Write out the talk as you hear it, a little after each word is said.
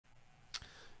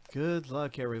Good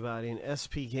luck, everybody, in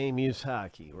SP Game Use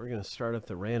Hockey. We're going to start up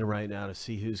the random right now to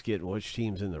see who's getting which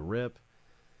teams in the rip.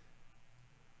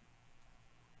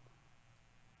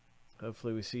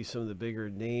 Hopefully we see some of the bigger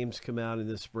names come out in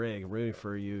this break. I'm rooting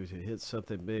for you to hit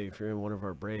something big if you're in one of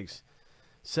our breaks.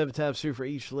 7 times through for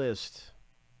each list.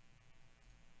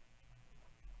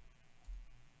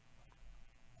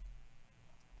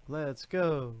 Let's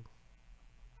go.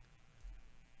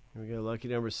 Here we go. Lucky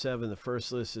number 7. The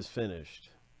first list is finished.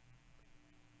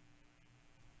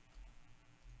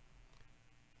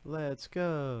 Let's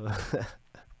go.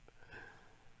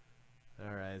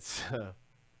 All right, so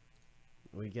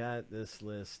we got this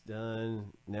list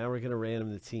done. Now we're going to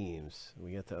random the teams.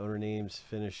 We got the owner names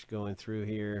finished going through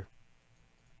here.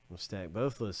 We'll stack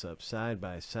both lists up side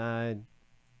by side.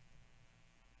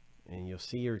 And you'll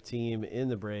see your team in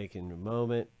the break in a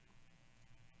moment.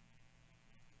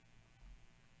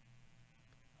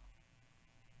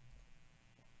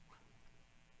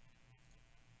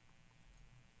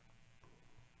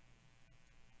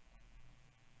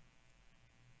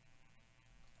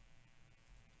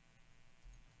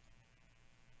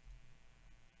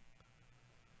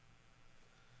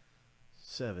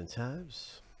 Seven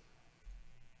times.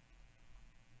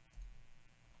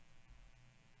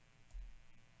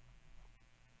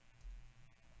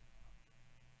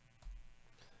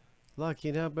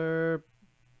 Lucky number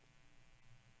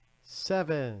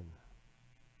 7.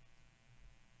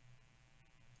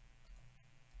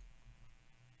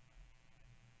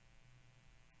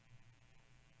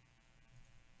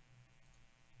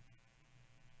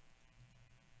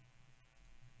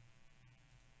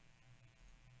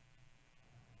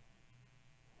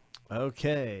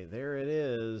 Okay, there it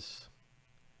is.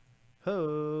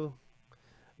 Ho!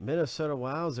 Minnesota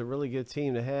Wild's a really good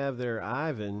team to have there,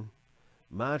 Ivan.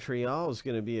 Montreal is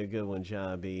going to be a good one,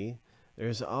 John B.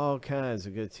 There's all kinds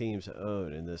of good teams to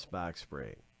own in this box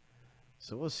break.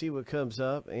 So we'll see what comes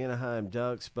up. Anaheim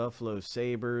Ducks, Buffalo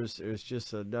Sabres. There's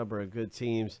just a number of good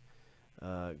teams.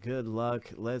 Good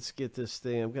luck. Let's get this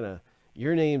thing.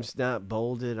 Your name's not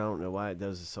bolded. I don't know why it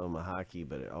does this on my hockey,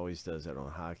 but it always does that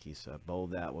on hockey, so I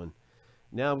bold that one.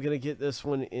 Now I'm going to get this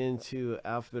one into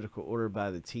alphabetical order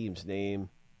by the team's name.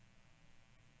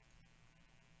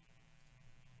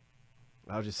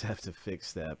 I'll just have to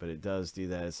fix that, but it does do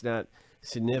that. It's not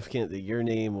significant that your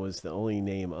name was the only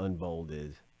name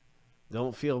unbolded.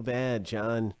 Don't feel bad,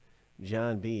 John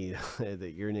B,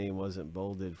 that your name wasn't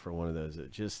bolded for one of those.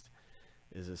 It just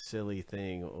is a silly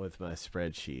thing with my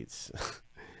spreadsheets.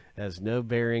 Has no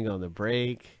bearing on the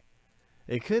break.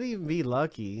 It could even be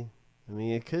lucky. I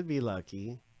mean, it could be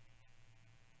lucky.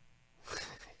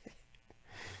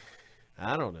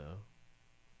 I don't know.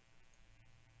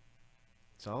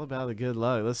 It's all about the good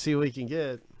luck. Let's see what we can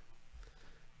get.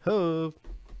 Ho!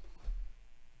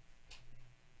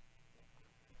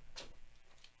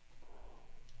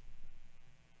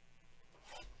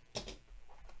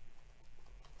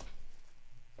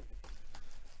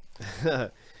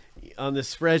 On the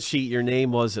spreadsheet, your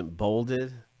name wasn't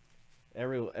bolded.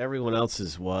 Everyone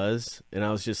else's was, and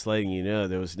I was just letting you know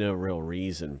there was no real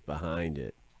reason behind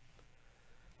it.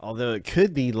 Although it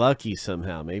could be lucky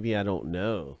somehow. Maybe I don't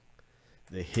know.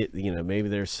 Maybe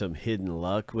there's some hidden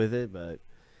luck with it, but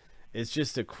it's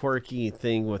just a quirky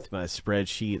thing with my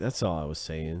spreadsheet. That's all I was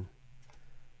saying.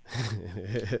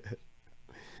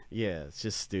 Yeah, it's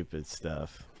just stupid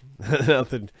stuff.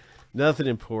 Nothing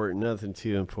important, nothing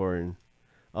too important.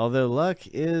 Although luck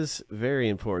is very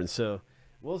important. So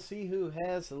we'll see who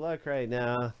has the luck right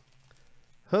now.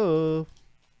 Ho!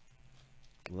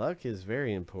 Luck is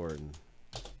very important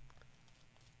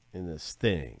in this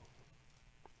thing.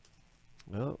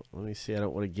 Well, let me see. I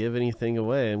don't want to give anything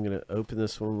away. I'm going to open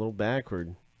this one a little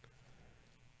backward.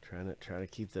 Try to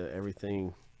keep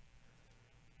everything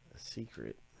a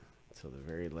secret until the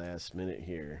very last minute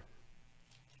here.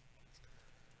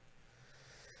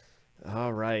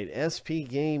 All right, SP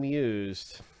game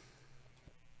used.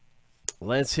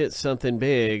 Let's hit something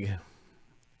big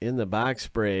in the box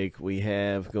break we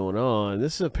have going on.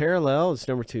 This is a parallel. It's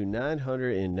number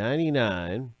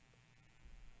 2,999.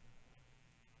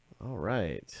 All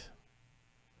right.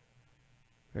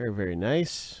 Very, very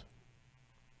nice.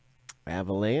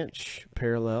 Avalanche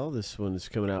parallel. This one is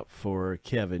coming out for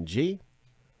Kevin G.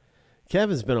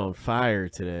 Kevin's been on fire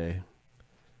today.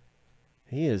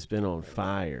 He has been on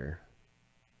fire.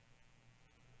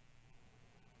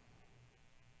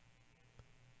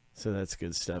 So that's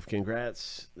good stuff.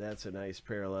 Congrats. That's a nice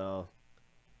parallel.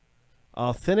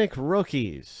 Authentic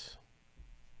rookies.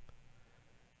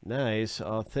 Nice.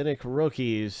 Authentic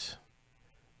rookies.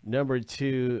 Number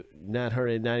 2,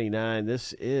 999.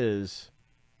 This is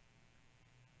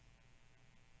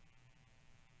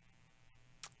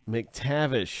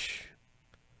McTavish,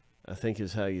 I think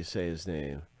is how you say his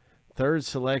name. 3rd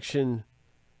selection,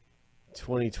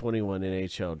 2021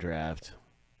 NHL draft.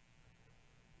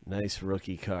 Nice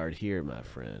rookie card here, my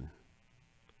friend.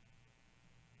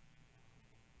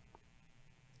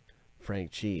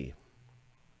 Frank G.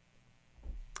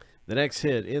 The next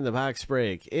hit in the box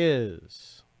break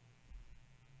is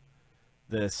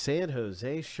the San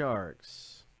Jose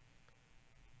Sharks.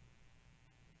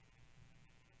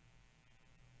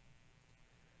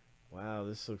 Wow,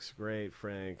 this looks great,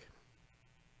 Frank.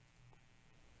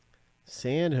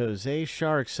 San Jose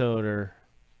Sharks owner,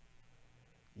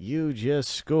 you just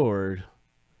scored.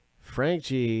 Frank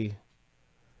G.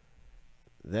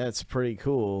 That's pretty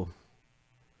cool.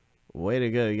 Way to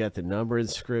go. You got the number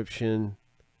inscription.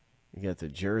 You got the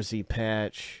jersey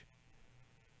patch.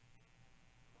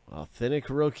 Authentic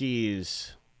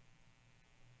rookies.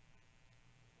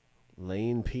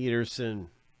 Lane Peterson.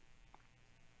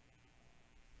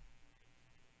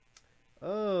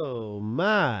 Oh,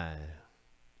 my.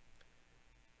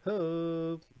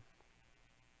 Hope.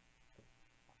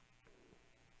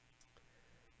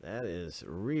 That is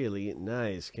really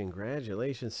nice.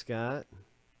 Congratulations, Scott.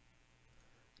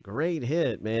 Great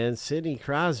hit, man. Sidney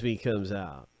Crosby comes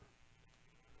out.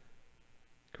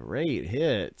 Great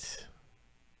hit.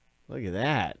 Look at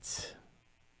that.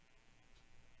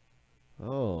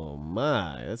 Oh,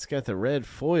 my. That's got the red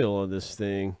foil on this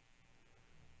thing.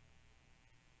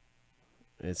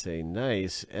 It's a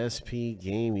nice SP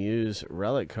Game Use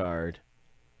relic card.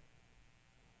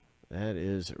 That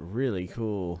is really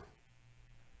cool.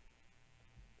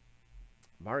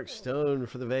 Mark Stone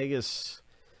for the Vegas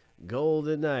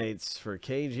Golden Knights for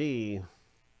KG.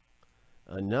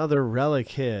 Another relic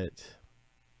hit.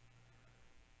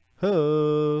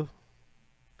 Ho.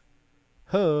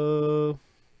 Ho.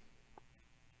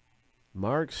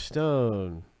 Mark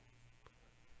Stone.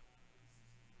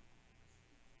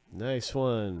 Nice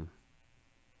one.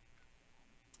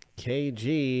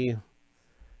 KG.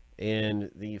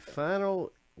 And the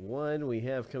final one we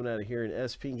have coming out of here in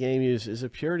SP Game Use is a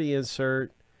Purity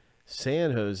insert.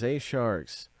 San Jose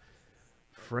Sharks.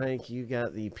 Frank, you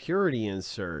got the Purity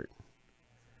insert.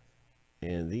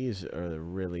 And these are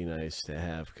really nice to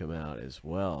have come out as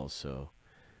well. So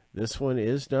this one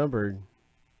is numbered.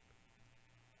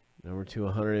 Number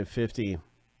 250.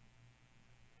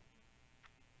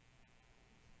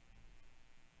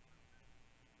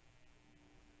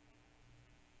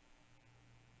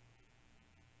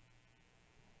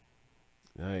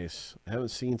 Nice. I haven't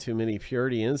seen too many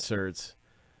Purity inserts.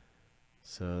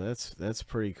 So that's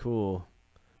pretty cool.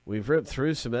 We've ripped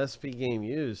through some SP Game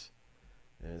Use,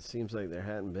 and it seems like there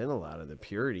hadn't been a lot of the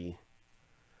Purity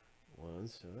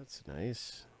ones. So that's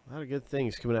nice. A lot of good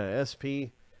things coming out of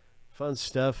SP. Fun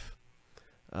stuff.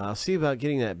 I'll see about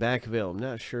getting that back available. I'm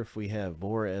not sure if we have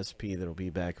more SP that'll be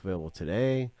back available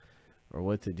today or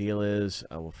what the deal is.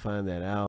 I will find that out.